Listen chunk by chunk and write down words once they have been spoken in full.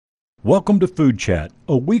Welcome to Food Chat,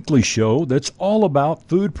 a weekly show that's all about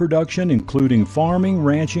food production, including farming,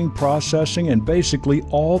 ranching, processing, and basically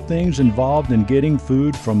all things involved in getting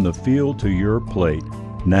food from the field to your plate.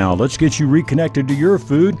 Now, let's get you reconnected to your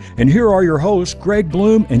food, and here are your hosts, Greg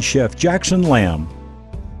Bloom and Chef Jackson Lamb.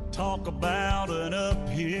 Talk about an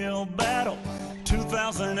uphill battle,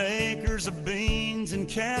 2,000 acres of beans and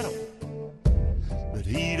cattle. But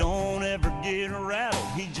he don't ever get rattled,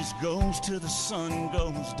 he just goes till the sun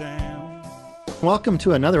goes down. Welcome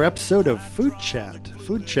to another episode of Food Chat.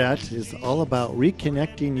 Food Chat is all about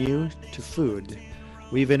reconnecting you to food.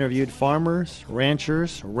 We've interviewed farmers,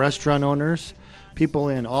 ranchers, restaurant owners, people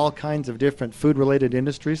in all kinds of different food-related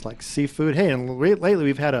industries like seafood. Hey, and lately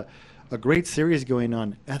we've had a great series going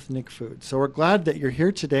on ethnic food. So we're glad that you're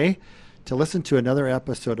here today to listen to another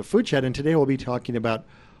episode of Food Chat. And today we'll be talking about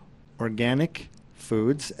organic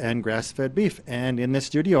foods and grass-fed beef. And in this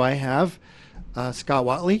studio I have Scott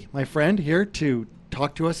Watley, my friend, here to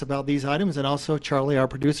talk to us about these items, and also Charlie, our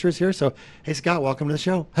producer, is here. So, hey, Scott, welcome to the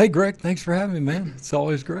show. Hey, Greg, thanks for having me, man. It's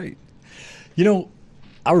always great. You know,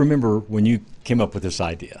 I remember when you came up with this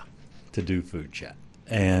idea to do Food Chat,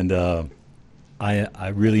 and I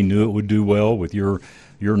really knew it would do well with your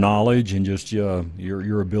knowledge and just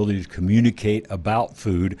your ability to communicate about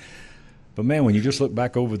food. But man, when you just look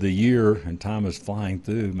back over the year and time is flying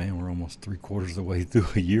through, man, we're almost 3/4 of the way through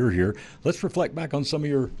a year here. Let's reflect back on some of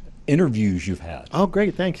your interviews you've had. Oh,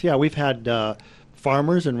 great, thanks. Yeah, we've had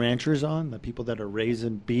farmers and ranchers on, the people that are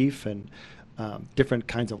raising beef and different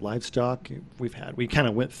kinds of livestock. We kind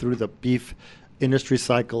of went through the beef industry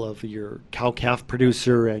cycle of your cow-calf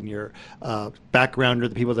producer and your backgrounder,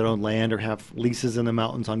 the people that own land or have leases in the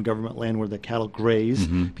mountains on government land where the cattle graze.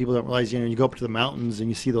 Mm-hmm. People don't realize, you go up to the mountains and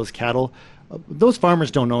you see those cattle. Those farmers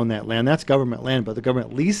don't own that land. That's government land, but the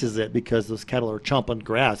government leases it because those cattle are chomping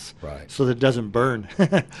grass, right, so that it doesn't burn.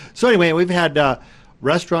 So anyway, we've had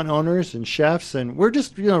restaurant owners and chefs, and we're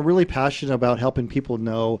just really passionate about helping people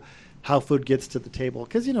know how food gets to the table.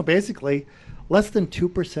 Because, basically, less than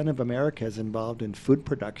 2% of America is involved in food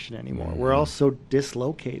production anymore. Mm-hmm. We're all so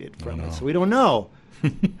dislocated from it. So we don't know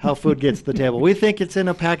how food gets to the table. We think it's in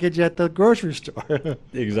a package at the grocery store.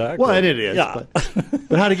 Exactly. Well, and it is. Yeah.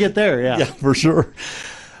 But how to get there, yeah. Yeah, for sure.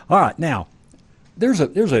 All right. Now, there's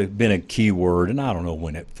been a key word, and I don't know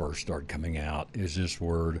when it first started coming out, is this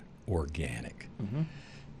word organic. Mm-hmm.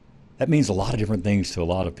 That means a lot of different things to a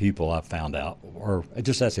lot of people, I've found out. Or I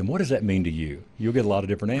just ask them, what does that mean to you? You'll get a lot of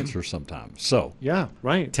different answers sometimes. So, yeah,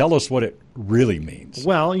 right. Tell us what it really means.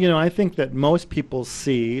 Well, I think that most people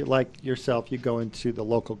see, like yourself, you go into the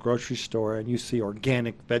local grocery store and you see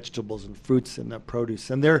organic vegetables and fruits and the produce,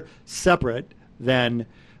 and they're separate than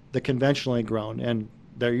the conventionally grown. And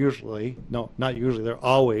they're they're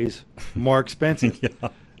always more expensive.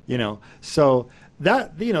 Yeah. So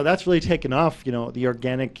that's really taken off, the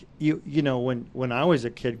organic. When I was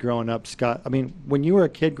a kid growing up, Scott, when you were a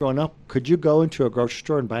kid growing up, could you go into a grocery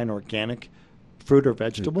store and buy an organic fruit or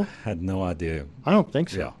vegetable? I had no idea. I don't think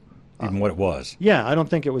so. Yeah, even what it was. Yeah, I don't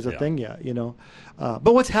think it was a thing yet,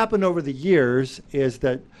 But what's happened over the years is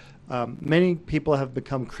that many people have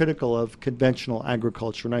become critical of conventional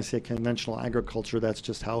agriculture. And I say conventional agriculture, that's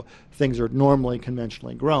just how things are normally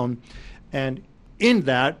conventionally grown. And in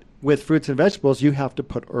that, with fruits and vegetables, you have to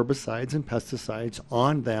put herbicides and pesticides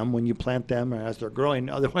on them when you plant them or as they're growing.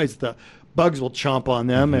 Otherwise, the bugs will chomp on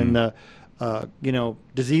them, mm-hmm. and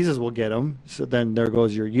diseases will get them. So then there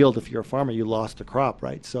goes your yield. If you're a farmer, you lost a crop,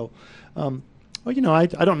 right? So, I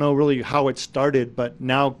don't know really how it started, but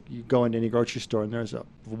now you go into any grocery store and there's a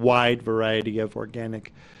wide variety of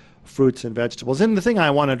organic fruits and vegetables. And the thing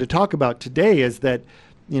I wanted to talk about today is that,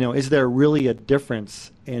 is there really a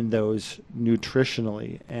difference in those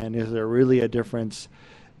nutritionally? And is there really a difference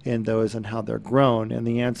in those and how they're grown? And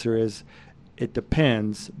the answer is it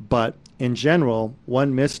depends. But in general,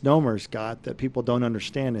 one misnomer, Scott, that people don't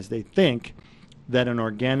understand is they think that an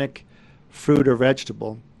organic fruit or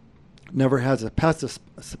vegetable never has a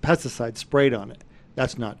pesticide sprayed on it.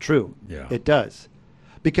 That's not true. Yeah. It does.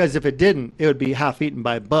 Because if it didn't, it would be half eaten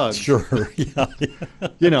by bugs. Sure,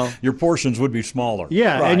 yeah. Your portions would be smaller.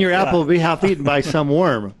 Yeah, right, and your yeah. apple would be half eaten by some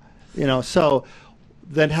worm. So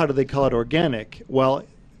then how do they call it organic? Well,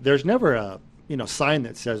 there's never a sign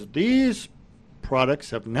that says these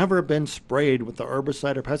products have never been sprayed with the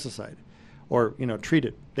herbicide or pesticide or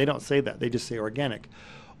treated. They don't say that. They just say organic.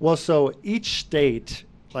 Well, so each state,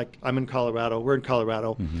 like we're in Colorado.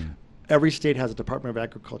 Mm-hmm. Every state has a Department of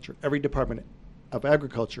Agriculture. Every Department of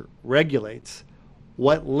Agriculture regulates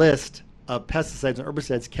what list of pesticides and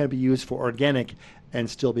herbicides can be used for organic and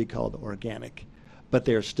still be called organic, but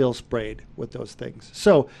they are still sprayed with those things.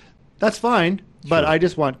 So that's fine. But Sure. I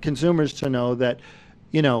just want consumers to know that,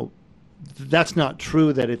 you know, that's not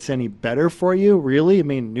true that it's any better for you, really. I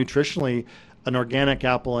mean, nutritionally, an organic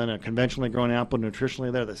apple and a conventionally grown apple,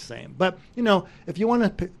 nutritionally, they're the same. But, you know, if you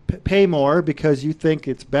want to pay more because you think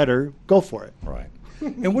it's better, go for it. Right.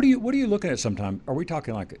 And what are you looking at sometimes? Are we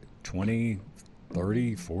talking like 20,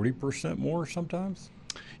 30, 40% more sometimes?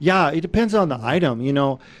 Yeah, it depends on the item. You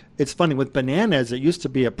know, it's funny with bananas, it used to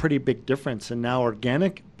be a pretty big difference, and now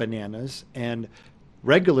organic bananas and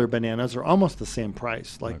regular bananas are almost the same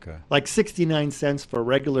price. Okay. Like 69 cents for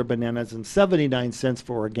regular bananas and 79 cents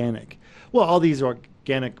for organic. Well, all these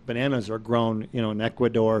organic bananas are grown, you know, in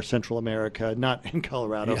Ecuador, Central America, not in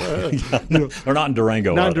Colorado. They're not in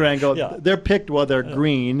Durango. Not are in they? Durango. Yeah. They're picked while they're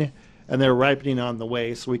green, and they're ripening on the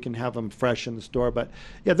way, so we can have them fresh in the store. But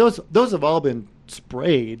yeah, those have all been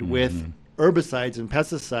sprayed with herbicides and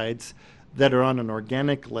pesticides that are on an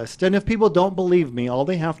organic list. And if people don't believe me, all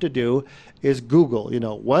they have to do is Google, you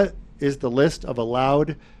know, what is the list of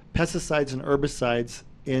allowed pesticides and herbicides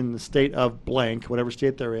in the state of blank, whatever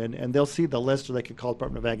state they're in, and they'll see the list, or they could call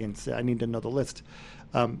Department of Ag and say, I need to know the list.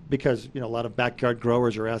 Because, you know, a lot of backyard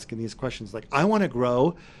growers are asking these questions like, I want to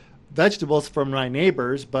grow vegetables from my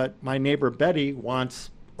neighbors, but my neighbor Betty wants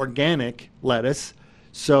organic lettuce.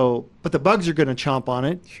 So, but the bugs are going to chomp on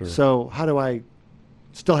it. Sure. So how do I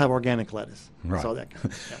still have organic lettuce? Right. So, yeah.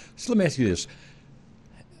 So let me ask you this.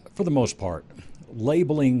 For the most part,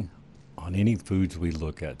 labeling on any foods we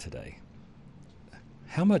look at today,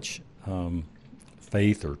 how much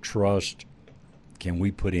faith or trust can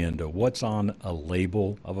we put into what's on a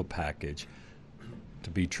label of a package to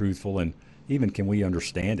be truthful, and even can we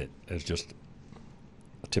understand it as just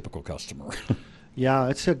a typical customer? Yeah,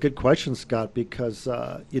 it's a good question, Scott, because,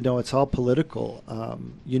 you know, it's all political.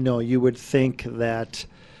 You know, you would think that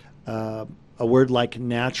a word like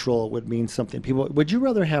natural would mean something. People, would you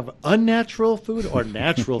rather have unnatural food or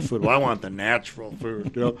natural food? Well, I want the natural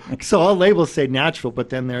food. You know? So all labels say natural, but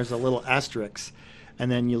then there's a little asterisk.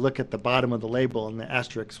 And then you look at the bottom of the label, and the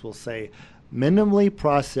asterisk will say, minimally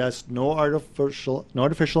processed, no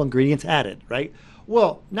artificial ingredients added, right?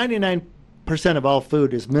 Well, 99% of all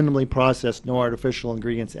food is minimally processed, no artificial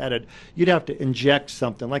ingredients added. You'd have to inject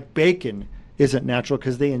something. Like bacon isn't natural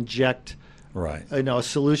because they inject Right. you know, a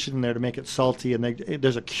solution in there to make it salty, and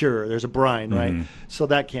there's a cure, there's a brine, right? So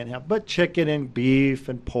that can't happen. But chicken and beef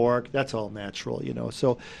and pork, that's all natural, you know.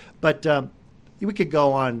 So, but we could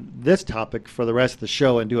go on this topic for the rest of the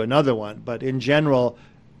show and do another one. But in general,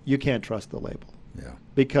 you can't trust the label. Yeah.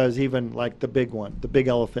 Because even like the big one, the big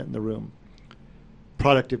elephant in the room,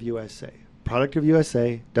 product of USA. Product of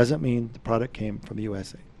USA doesn't mean the product came from the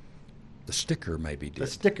USA. The sticker maybe did. The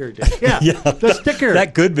sticker did. Yeah, the sticker.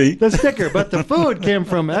 That could be. The sticker, but the food came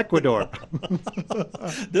from Ecuador.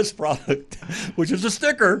 This product, which is a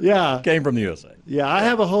sticker, Yeah. came from the USA. Yeah, I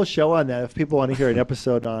have a whole show on that. If people want to hear an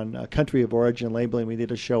episode on country of origin labeling, we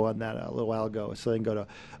did a show on that a little while ago. So they can go to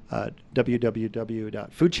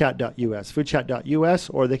www.foodchat.us, foodchat.us,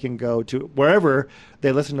 or they can go to wherever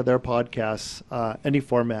they listen to their podcasts, any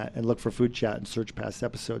format, and look for Food Chat and search past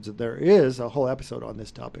episodes. There is a whole episode on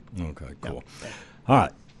this topic. Okay, cool. All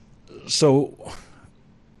right. So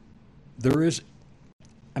there is,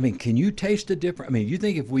 I mean, can you taste the difference? I mean, you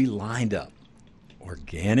think if we lined up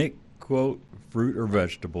organic, quote, fruit or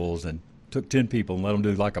vegetables and took 10 people and let them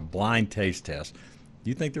do like a blind taste test, do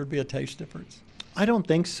you think there'd be a taste difference? I don't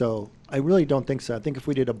think so. I really don't think so. I think if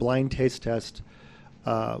we did a blind taste test,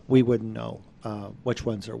 we wouldn't know which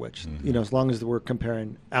ones are which. You know, as long as we're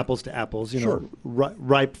comparing apples to apples, you Sure. know,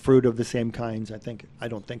 ripe fruit of the same kinds. I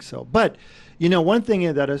don't think so. But you know, one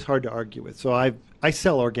thing that is hard to argue with. So I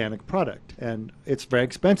sell organic product, and it's very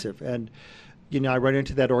expensive. And you know, I run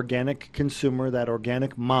into that organic consumer, that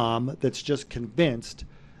organic mom that's just convinced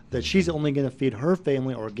that she's only going to feed her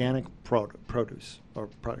family organic produce or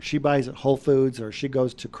product. She buys at Whole Foods, or she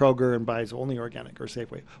goes to Kroger and buys only organic, or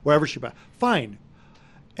Safeway, wherever she buys. Fine.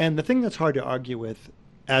 And the thing that's hard to argue with,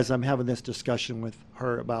 as I'm having this discussion with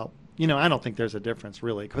her about, you know, I don't think there's a difference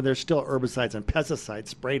really, because there's still herbicides and pesticides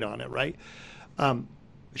sprayed on it, right?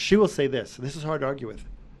 She will say this is hard to argue with,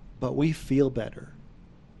 but we feel better.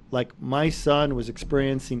 Like my son was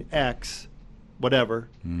experiencing X, whatever,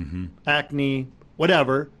 acne,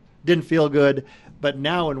 whatever, didn't feel good. But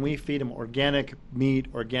now when we feed him organic meat,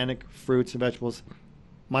 organic fruits and vegetables,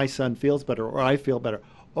 my son feels better, or I feel better.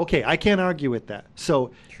 Okay, I can't argue with that.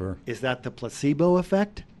 So Sure. is that the placebo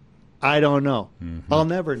effect? I don't know. I'll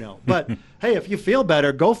never know. But hey, if you feel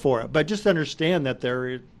better, go for it. But just understand that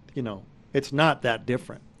you know, it's not that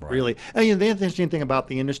different, Right. really. And you know, the interesting thing about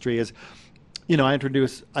the industry is, you know, I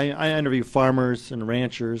interview farmers and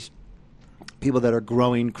ranchers, people that are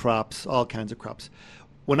growing crops, all kinds of crops.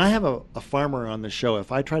 When I have a farmer on the show,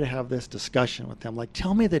 if I try to have this discussion with them, like,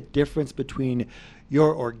 tell me the difference between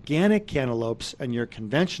your organic cantaloupes and your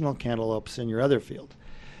conventional cantaloupes in your other field,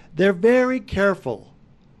 they're very careful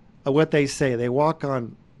of what they say. They walk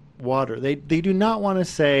on water. They do not want to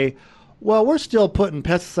say, well, we're still putting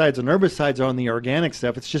pesticides and herbicides on the organic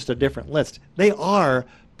stuff. It's just a different list. They are,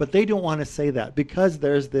 but they don't want to say that because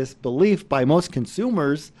there's this belief by most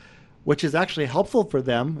consumers, which is actually helpful for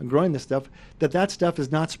them in growing this stuff, that stuff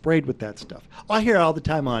is not sprayed with that stuff. I hear all the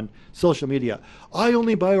time on social media, I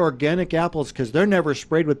only buy organic apples because they're never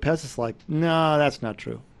sprayed with pesticides. Like, no, that's not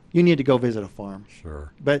true. You need to go visit a farm.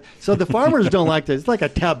 Sure. But so the farmers don't like this. It's like a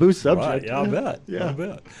taboo subject. Right, yeah, I bet. Yeah. I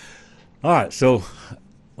bet. All right, so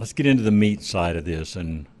let's get into the meat side of this,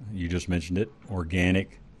 and you just mentioned it,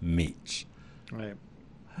 organic meats. Right.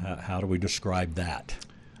 How do we describe that?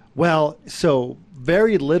 Well, so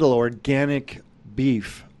very little organic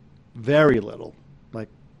beef, very little, like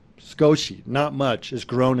Scotia, not much, is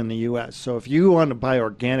grown in the U.S. So if you want to buy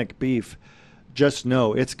organic beef, just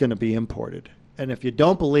know it's going to be imported. And if you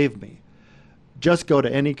don't believe me, just go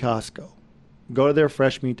to any Costco. Go to their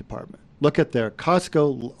fresh meat department. Look at their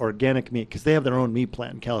Costco organic meat, because they have their own meat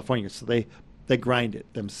plant in California, so they grind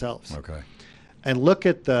it themselves. Okay. And look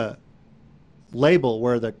at the label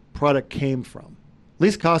where the product came from. At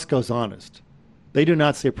least Costco's honest. They do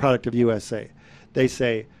not say product of USA. They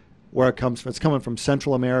say where it comes from. It's coming from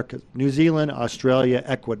Central America, New Zealand, Australia,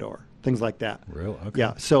 Ecuador, things like that. Real? Okay.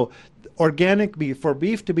 Yeah. So organic beef, for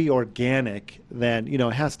beef to be organic, then,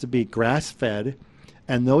 it has to be grass-fed,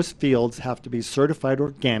 and those fields have to be certified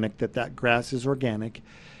organic, that grass is organic,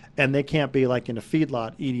 and they can't be like in a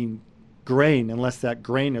feedlot eating grain unless that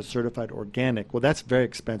grain is certified organic. Well, that's very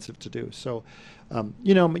expensive to do. So, the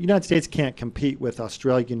United States can't compete with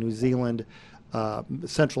Australia, New Zealand,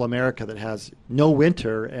 Central America that has no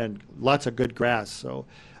winter and lots of good grass. So,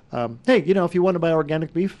 hey, if you want to buy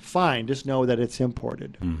organic beef, fine. Just know that it's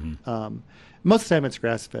imported. Mm-hmm. Most of the time it's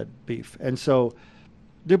grass-fed beef. And so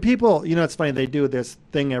the people, it's funny, they do this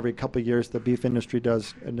thing every couple of years, the beef industry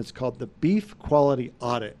does, and it's called the Beef Quality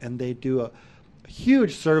Audit. And they do a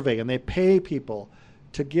huge survey, and they pay people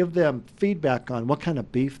to give them feedback on what kind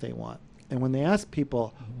of beef they want. And when they ask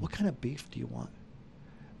people, what kind of beef do you want?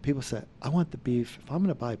 People say, I want the beef. If I'm going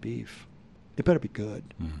to buy beef, it better be good.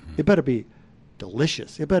 Mm-hmm. It better be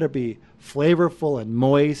delicious. It better be flavorful and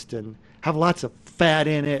moist and have lots of fat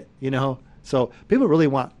in it, So people really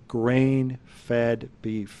want grain-fed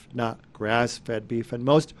beef, not grass-fed beef. And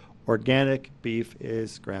most organic beef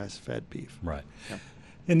is grass-fed beef. Right. Yeah.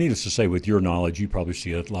 And needless to say, with your knowledge, you probably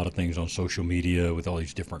see a lot of things on social media with all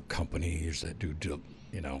these different companies that do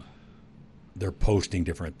they're posting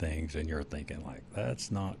different things, and you're thinking, like,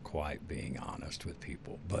 that's not quite being honest with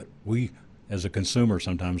people. But we, as a consumer,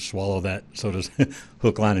 sometimes swallow that sort of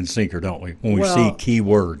hook, line, and sinker, don't we? When we see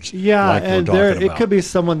keywords yeah, like and we're talking about. It could be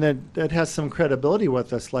someone that has some credibility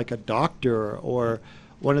with us, like a doctor or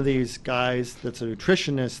one of these guys that's a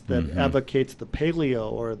nutritionist that advocates the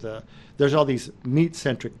paleo or there's all these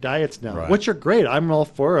meat-centric diets now, right, which are great. I'm all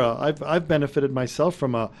for I've benefited myself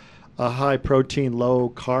from a high-protein,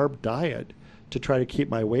 low-carb diet to try to keep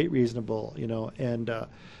my weight reasonable, and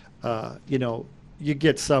you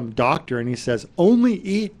get some doctor and he says, only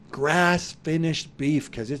eat grass-finished beef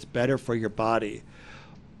because it's better for your body.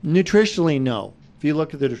 Nutritionally, no. If you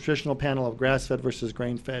look at the nutritional panel of grass-fed versus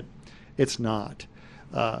grain-fed, it's not.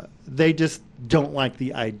 They just don't like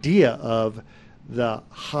the idea of the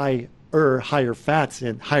higher fats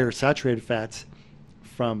and higher saturated fats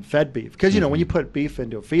from fed beef. Because, when you put beef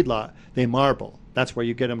into a feedlot, they marble. That's where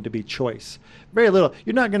you get them to be choice. Very little.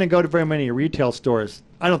 You're not going to go to very many retail stores.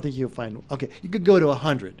 I don't think you'll find. Okay, you could go to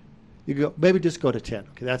 100. You go, maybe just go to 10.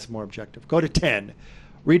 Okay, that's more objective. Go to 10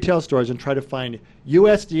 retail stores and try to find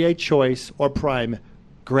USDA choice or prime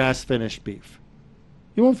grass-finished beef.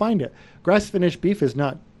 You won't find it. Grass-finished beef is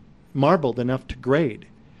not marbled enough to grade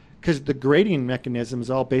because the grading mechanism is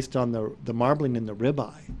all based on the marbling in the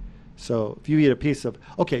ribeye. So if you eat a piece of,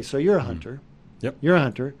 okay, so you're a hunter. Yep. You're a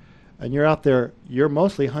hunter. And you're out there, you're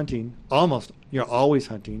mostly hunting, you're always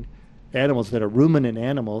hunting animals that are ruminant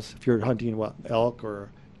animals. If you're hunting, elk or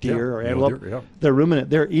deer or antelope, they're ruminant.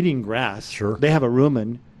 They're eating grass. Sure. They have a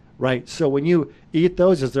rumen, right? So when you eat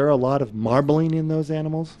those, is there a lot of marbling in those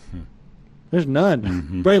animals? There's none.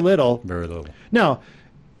 Mm-hmm. Very little. Very little. Now,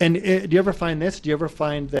 and do you ever find this? Do you ever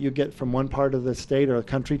find that you get from one part of the state or the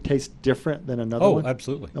country tastes different than another one? Oh,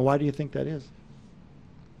 absolutely. And why do you think that is?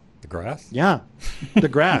 The grass? Yeah, the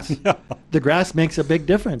grass. The grass makes a big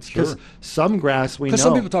difference because Sure. some grass we know. Because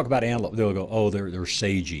some people talk about antelope, they'll go, oh, they're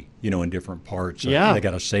sagey, in different parts. Yeah. They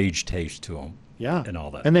got a sage taste to them. Yeah, And all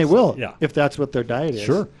that. and they So, will, yeah. if that's what their diet is.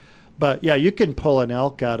 Sure. But yeah, you can pull an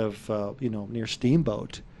elk out of near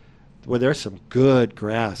Steamboat, where there's some good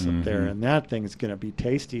grass up there, and that thing's going to be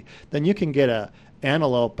tasty. Then you can get a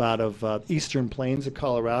antelope out of eastern plains of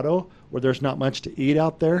Colorado, where there's not much to eat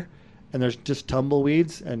out there, and there's just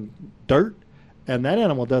tumbleweeds and dirt, and that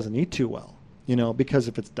animal doesn't eat too well, because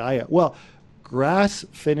of its diet. Well, grass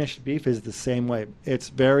finished beef is the same way. It's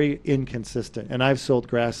very inconsistent, and I've sold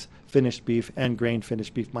grass finished beef and grain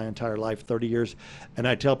finished beef my entire life, 30 years, and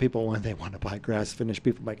I tell people when they want to buy grass finished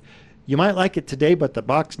beef, I'm like, you might like it today, but the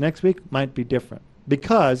box next week might be different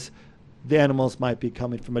because the animals might be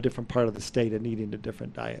coming from a different part of the state and eating a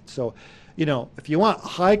different diet. So, if you want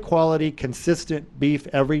high quality, consistent beef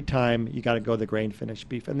every time, you got to go the grain finished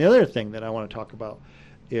beef. And the other thing that I want to talk about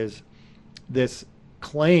is this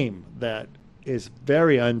claim that is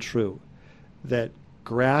very untrue, that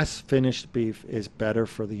grass finished beef is better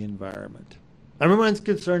for the environment. Everyone's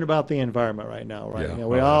concerned about the environment right now, right? Yeah.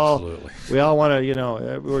 We Oh, all absolutely. we all want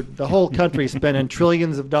to, the whole country spending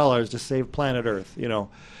trillions of dollars to save planet Earth,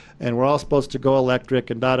 and we're all supposed to go electric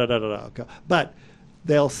and da da da da da. But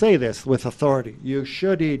they'll say this with authority: you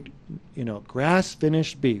should eat, grass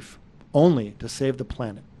finished beef only to save the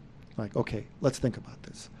planet. Like, okay, let's think about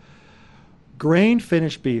this. Grain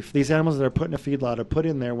finished beef, these animals that are put in a feedlot are put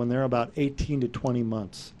in there when they're about 18 to 20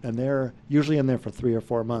 months, and they're usually in there for 3 or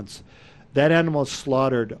 4 months. That animal is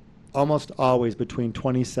slaughtered almost always between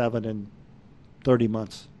 27 and 30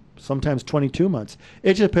 months, sometimes 22 months.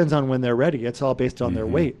 It just depends on when they're ready. It's all based on their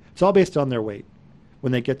weight. It's all based on their weight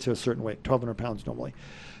when they get to a certain weight, 1,200 pounds normally.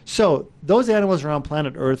 So those animals are on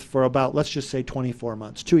planet Earth for about, let's just say 24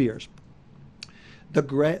 months, 2 years. The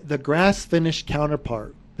grass-finished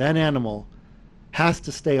counterpart, that animal, has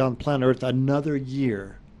to stay on planet Earth another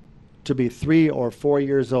year to be 3 or 4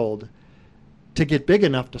 years old to get big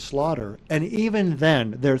enough to slaughter. And even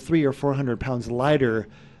then, they're 300 or 400 pounds lighter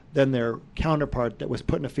than their counterpart that was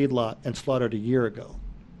put in a feedlot and slaughtered a year ago.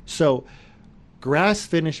 So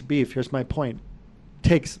grass-finished beef, here's my point,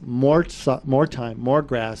 takes more time, more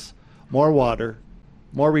grass, more water,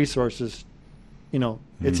 more resources.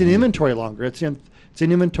 It's in inventory longer. It's in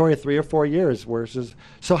inventory 3 or 4 years.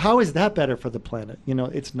 So how is that better for the planet?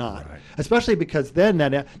 It's not. Right. Especially because then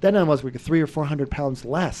that animal is like 300 or 400 pounds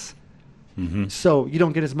less. So you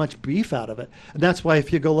don't get as much beef out of it. And that's why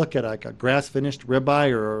if you go look at like a grass-finished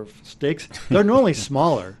ribeye or steaks, they're normally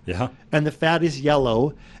smaller. Yeah. And the fat is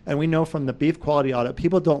yellow. And we know from the beef quality audit,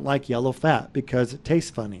 people don't like yellow fat because it tastes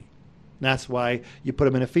funny. And that's why you put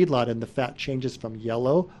them in a feedlot and the fat changes from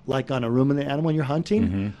yellow, like on a ruminant animal you're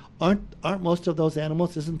hunting. Aren't most of those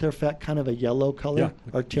animals, isn't their fat kind of a yellow color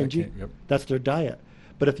Yeah. or tingy? Yeah, yep. That's their diet.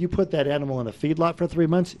 But if you put that animal in a feedlot for 3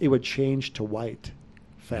 months, it would change to white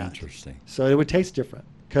fat. Interesting. So it would taste different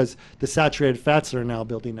because the saturated fats are now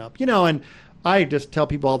building up. And I just tell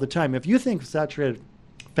people all the time, if you think saturated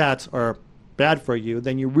fats are bad for you,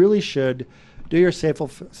 then you really should do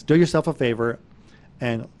yourself a favor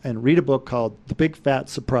and read a book called The Big Fat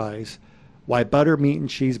Surprise: Why Butter, Meat, and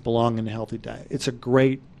Cheese Belong in a Healthy Diet. It's a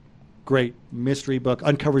great mystery book.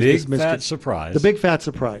 Uncovers this Big mystery. Fat Surprise. The Big Fat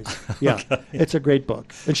Surprise. Yeah. It's a great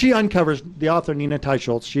book. And she uncovers, the author Nina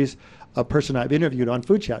Teicholz, she's a person I've interviewed on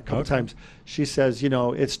Food Chat a couple times. She says,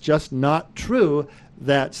 it's just not true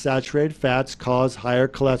that saturated fats cause higher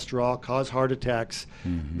cholesterol, cause heart attacks.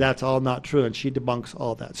 That's all not true. And she debunks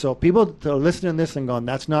all that. So people that are listening to this and going,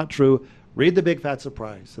 that's not true, read The Big Fat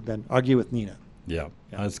Surprise and then argue with Nina. Yeah,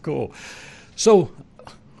 that's cool. So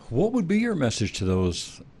what would be your message to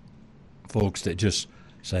those folks that just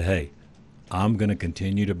say, hey, I'm going to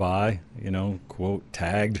continue to buy, quote,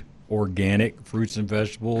 tagged organic fruits and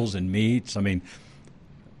vegetables and meats? I mean,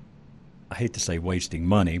 I hate to say wasting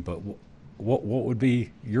money, but what would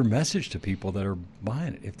be your message to people that are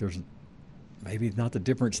buying it if there's maybe not the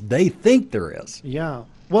difference they think there is? Yeah.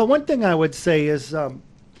 Well, one thing I would say is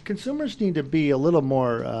consumers need to be a little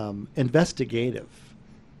more investigative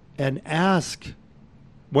and ask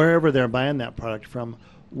wherever they're buying that product from,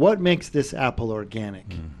 what makes this apple organic?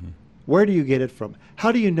 Where do you get it from?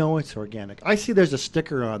 How do you know it's organic? I see there's a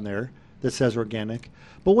sticker on there that says organic,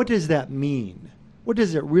 but what does that mean? What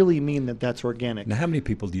does it really mean that that's organic? Now, how many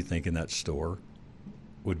people do you think in that store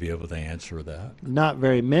would be able to answer that? Not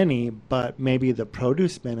very many, but maybe the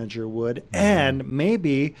produce manager would. And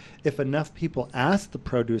maybe if enough people ask the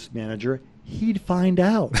produce manager, he'd find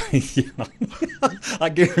out. Yeah. I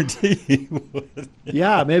guarantee he would.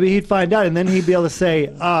 Yeah, maybe he'd find out, and then he'd be able to say,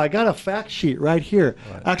 I got a fact sheet right here.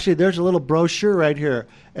 Right. Actually, there's a little brochure right here,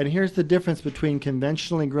 and here's the difference between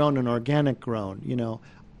conventionally grown and organic grown.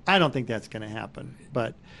 I don't think that's going to happen.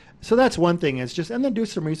 But so that's one thing, is just, and then do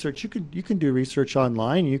some research. You can do research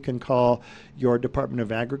online. You can call your Department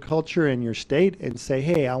of Agriculture in your state and say,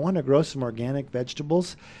 hey, I want to grow some organic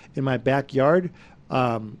vegetables in my backyard.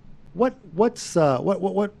 What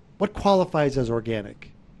qualifies as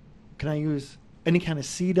organic? Can I use any kind of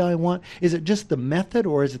seed I want? Is it just the method,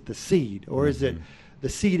 or is it the seed, or is it the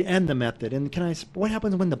seed and the method? And what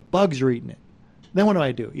happens when the bugs are eating it? Then what do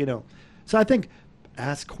I do? So I think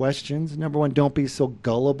ask questions. Number one, don't be so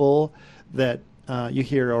gullible that you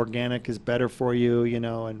hear organic is better for you.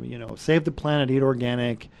 And save the planet, eat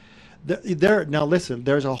organic. Now listen,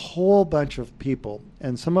 there's a whole bunch of people,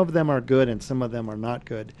 and some of them are good and some of them are not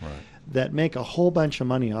good, Right. that make a whole bunch of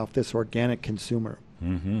money off this organic consumer.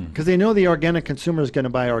 Mm-hmm. Because they know the organic consumer is going to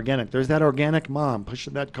buy organic. There's that organic mom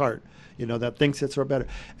pushing that cart, that thinks it's better.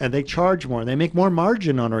 And they charge more. They make more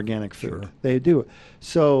margin on organic food. Sure. They do.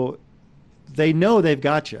 So they know they've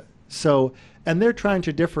got you. So, and they're trying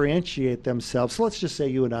to differentiate themselves. So let's just say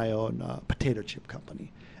you and I own a potato chip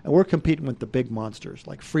company, and we're competing with the big monsters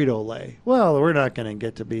like Frito-Lay. Well, we're not going to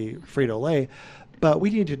get to be Frito-Lay, but we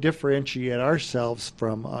need to differentiate ourselves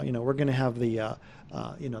from, we're going to have the,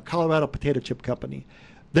 Colorado Potato Chip Company.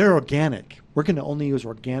 They're organic. We're going to only use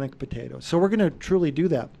organic potatoes. So we're going to truly do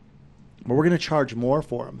that. But we're going to charge more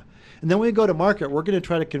for them. And then when we go to market, we're going to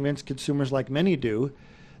try to convince consumers, like many do,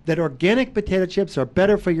 that organic potato chips are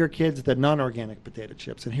better for your kids than non-organic potato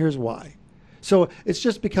chips. And here's why. So it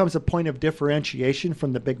just becomes a point of differentiation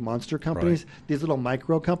from the big monster companies. Right. These little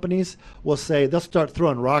micro companies will say, they'll start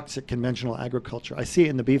throwing rocks at conventional agriculture. I see it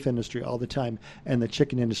in the beef industry all the time and the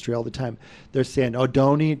chicken industry all the time. They're saying,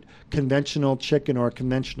 don't eat conventional chicken or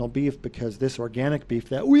conventional beef because this organic beef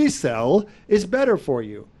that we sell is better for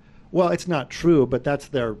you. Well, it's not true, but that's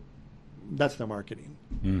their marketing.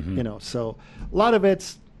 Mm-hmm. So a lot of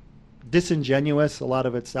it's disingenuous, a lot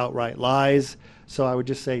of it's outright lies. So I would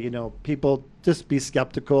just say, people just be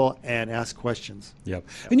skeptical and ask questions. Yep.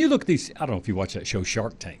 And you look at these, I don't know if you watch that show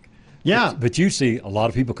Shark Tank. Yeah. But you see a lot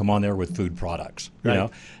of people come on there with food products, Right.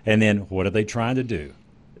 And then what are they trying to do?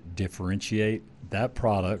 Differentiate that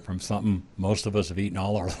product from something most of us have eaten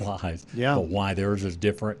all our lives. Yeah. But why theirs is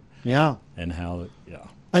different Yeah. and how,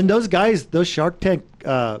 And those Shark Tank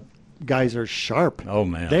guys are sharp. Oh,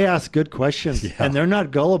 man. They ask good questions, Yeah. and they're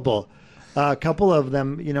not gullible. A couple of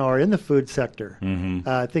them, are in the food sector. Mm-hmm.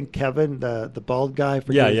 I think Kevin, the bald guy.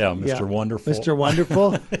 Yeah, Mr. Wonderful. Mr.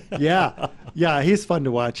 Wonderful. Yeah, he's fun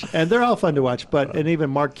to watch. And they're all fun to watch. And even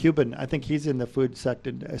Mark Cuban, I think he's in the food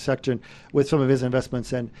section with some of his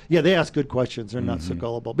investments. And, they ask good questions. They're not so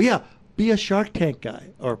gullible. But, be a Shark Tank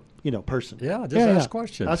guy or, person. Yeah, just ask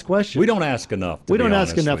questions. Ask questions. We don't ask enough. We don't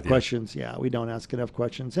ask enough questions. Yeah, we don't ask enough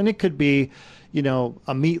questions. And it could be,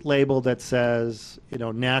 a meat label that says,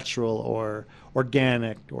 natural or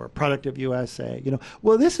organic or product of USA.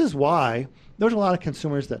 Well, this is why there's a lot of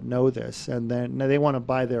consumers that know this, and then they want to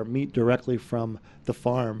buy their meat directly from the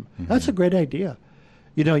farm. Mm-hmm. That's a great idea.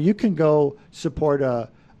 You can go support a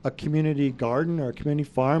community garden or a community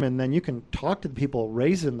farm, and then you can talk to the people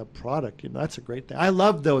raising the product. That's a great thing. I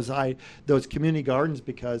love those community gardens,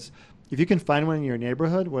 because if you can find one in your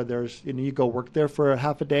neighborhood where there's, you go work there for a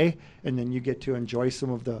half a day and then you get to enjoy some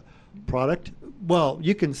of the product, well,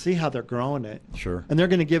 you can see how they're growing it. Sure. And they're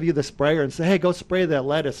going to give you the sprayer and say, hey, go spray that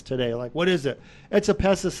lettuce today. Like, what is it? It's a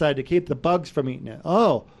pesticide to keep the bugs from eating it.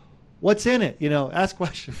 Oh, what's in it? Ask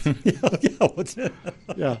questions. Yeah, what's in it?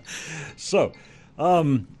 Yeah. So,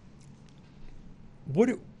 looking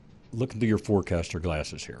through your forecaster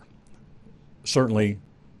glasses here, certainly,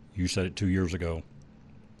 you said it 2 years ago,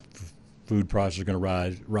 food prices are going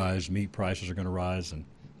to rise, meat prices are going to rise, and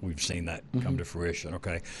we've seen that come to fruition,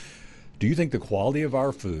 okay? Do you think the quality of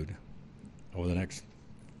our food over the next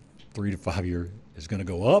 3 to 5 years is going to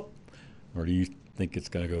go up, or do you think it's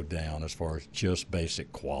going to go down as far as just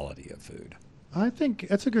basic quality of food? I think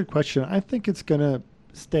that's a good question. I think it's going to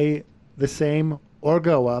stay the same or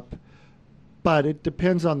go up, but it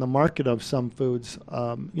depends on the market of some foods.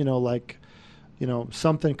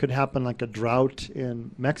 Something could happen like a drought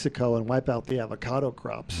in Mexico and wipe out the avocado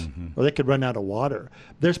crops, or they could run out of water.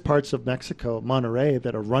 There's parts of Mexico, Monterrey,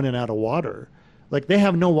 that are running out of water. Like, they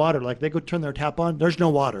have no water. Like, they go turn their tap on, there's no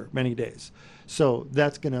water many days. So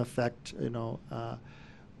that's going to affect,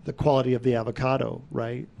 the quality of the avocado,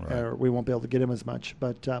 right? Or we won't be able to get them as much.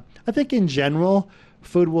 But I think in general,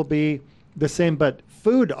 food will be the same, but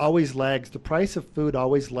food always lags. The price of food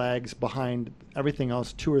always lags behind everything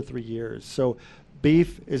else 2 or 3 years. So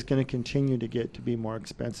beef is going to continue to be more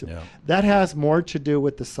expensive. Yeah. That has more to do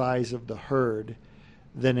with the size of the herd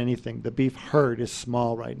than anything. The beef herd is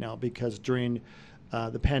small right now because during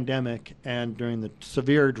the pandemic and during the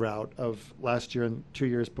severe drought of last year and 2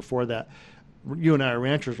 years before that, you and I are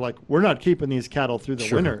ranchers, like, we're not keeping these cattle through the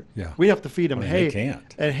Sure. winter. Yeah. We have to feed them I mean, hay. they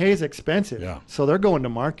can't. And hay's expensive. Yeah. So they're going to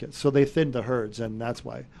market. So they thinned the herds, and that's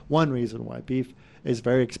one reason why beef is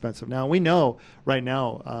very expensive. Now, we know right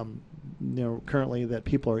now, currently that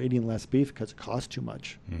people are eating less beef because it costs too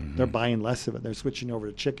much. Mm-hmm. They're buying less of it. They're switching over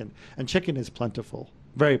to chicken. And chicken is plentiful,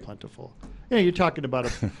 very plentiful. You're talking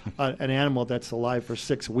about an animal that's alive for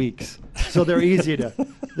 6 weeks. So they're easy to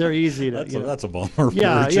That's a bummer. For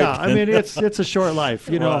yeah, a yeah. I chicken. mean, it's a short life,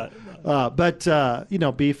 Right. But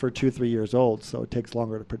beef are 2-3 years old, so it takes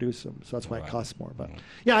longer to produce them. So that's why it Right. costs more. But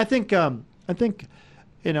yeah, I think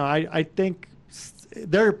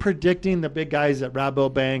they're predicting the big guys at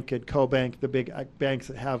Rabobank and CoBank, the big banks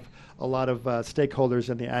that have a lot of stakeholders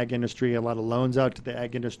in the ag industry, a lot of loans out to the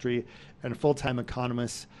ag industry, and full-time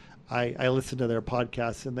economists. I listen to their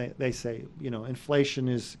podcasts, and they say, inflation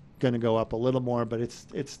is going to go up a little more, but it's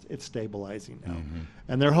stabilizing now. Mm-hmm.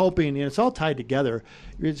 And they're hoping, it's all tied together.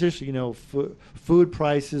 It's just, food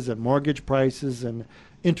prices and mortgage prices and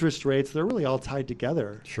interest rates, they're really all tied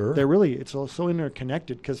together. Sure. It's all so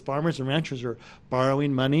interconnected because farmers and ranchers are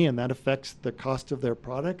borrowing money, and that affects the cost of their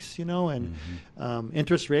products, and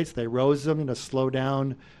interest rates, they rose them to slow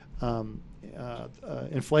down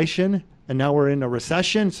inflation, and now we're in a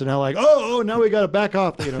recession. So now, now we got to back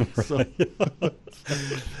off. So.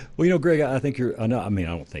 Well, Greg, I think I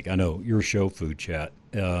know your show, Food Chat.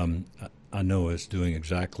 I know it's doing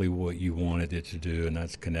exactly what you wanted it to do, and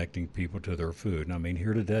that's connecting people to their food. And I mean,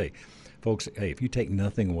 here today, folks, hey, if you take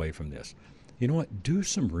nothing away from this, you know what? Do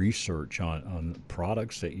some research on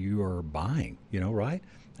products that you are buying. Right?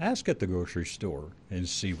 Ask at the grocery store and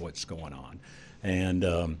see what's going on, and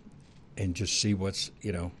just see what's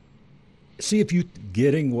see if you're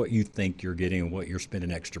getting what you think you're getting and what you're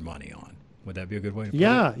spending extra money on. Would that be a good way to put it?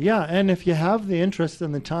 Yeah. And if you have the interest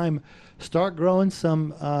and the time, start growing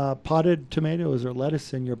some potted tomatoes or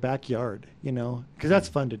lettuce in your backyard, because that's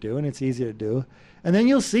fun to do and it's easy to do. And then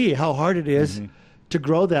you'll see how hard it is to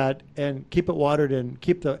grow that and keep it watered and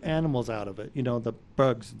keep the animals out of it, the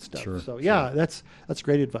bugs and stuff. Sure, So, sure. that's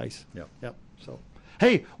great advice. Yep. So,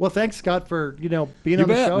 hey, well, thanks, Scott, for, being on the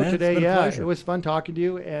bet, show man. It's today. been a Yeah, pleasure. it was fun talking to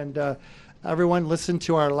you. And everyone, listen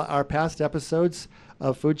to our past episodes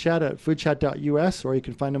of Food Chat at foodchat.us, or you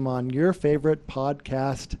can find them on your favorite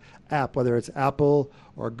podcast app, whether it's Apple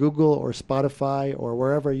or Google or Spotify or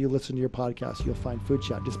wherever you listen to your podcast. You'll find Food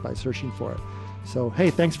Chat just by searching for it. So, hey,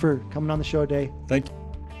 thanks for coming on the show today. Thank you.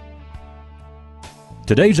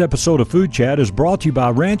 Today's episode of Food Chat is brought to you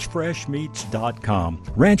by RanchFreshMeats.com.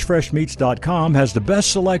 RanchFreshMeats.com has the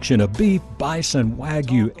best selection of beef, bison,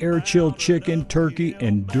 wagyu, air-chilled chicken, turkey,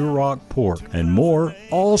 and Duroc pork, and more,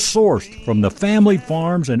 all sourced from the family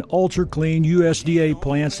farms and ultra-clean USDA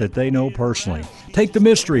plants that they know personally. Take the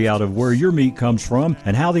mystery out of where your meat comes from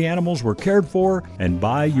and how the animals were cared for, and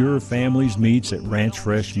buy your family's meats at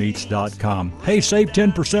RanchFreshMeats.com. Hey, save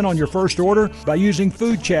 10% on your first order by using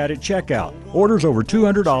Food Chat at checkout. Orders over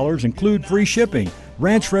 $200 include free shipping.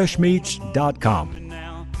 RanchFreshMeats.com.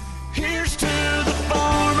 Now, here's to the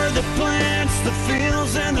farmer that plants the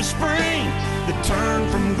fields in the spring, that turn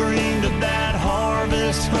from green to that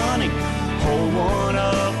harvest honey. Hold one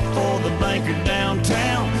up for the banker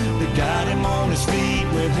downtown that got him on his feet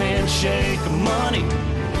with handshake of money.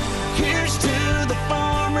 Here's to the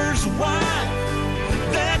farmer's wife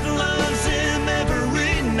that loves him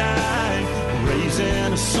every night,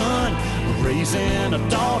 raising a son, raising a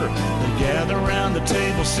daughter. They gather around the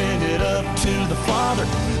table, send it up to the father.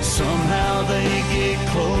 Somehow they get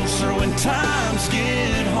closer when times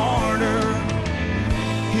get harder.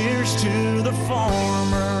 Here's to the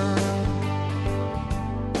farmer.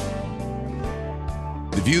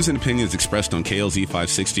 The views and opinions expressed on KLZ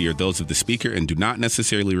 560 are those of the speaker and do not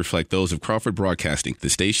necessarily reflect those of Crawford Broadcasting,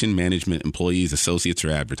 the station, management, employees, associates,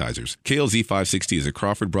 or advertisers. KLZ 560 is a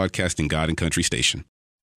Crawford Broadcasting God and Country station.